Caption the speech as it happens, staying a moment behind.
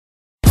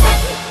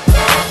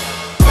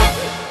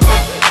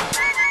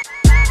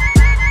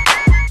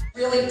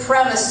literally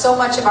premised so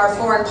much of our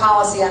foreign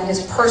policy on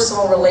his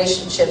personal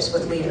relationships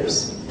with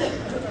leaders.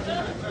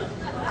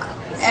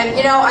 And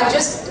you know, I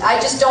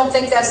just don't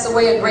think that's the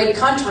way a great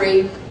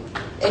country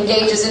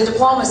engages in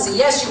diplomacy.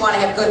 Yes, you want to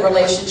have good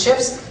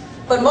relationships,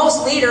 but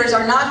most leaders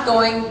are not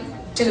going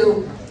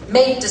to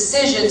make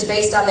decisions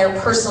based on their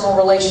personal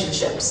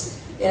relationships.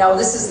 You know,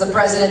 this is the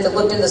president that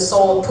looked in the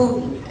soul of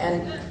Putin,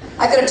 and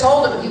I could have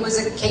told him he was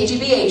a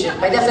KGB agent.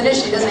 By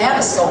definition, he doesn't have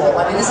a soul.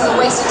 I mean, this is a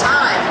waste of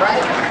time,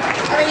 right?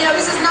 I mean, you know,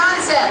 this is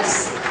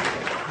nonsense.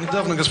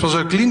 Недавно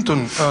госпожа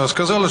Клинтон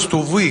сказала, что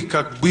вы,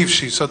 как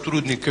бывший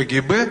сотрудник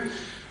КГБ,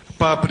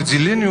 по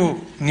определению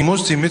не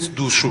можете иметь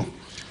душу.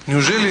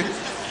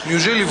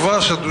 Неужели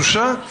ваша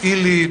душа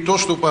или то,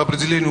 что по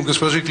определению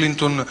госпожи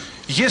Клинтон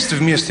есть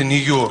вместо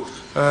нее,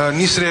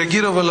 не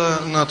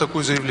среагировала на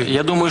такое заявление?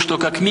 Я думаю, что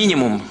как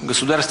минимум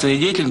государственный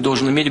деятель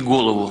должен иметь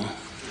голову.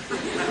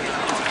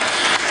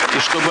 И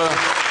чтобы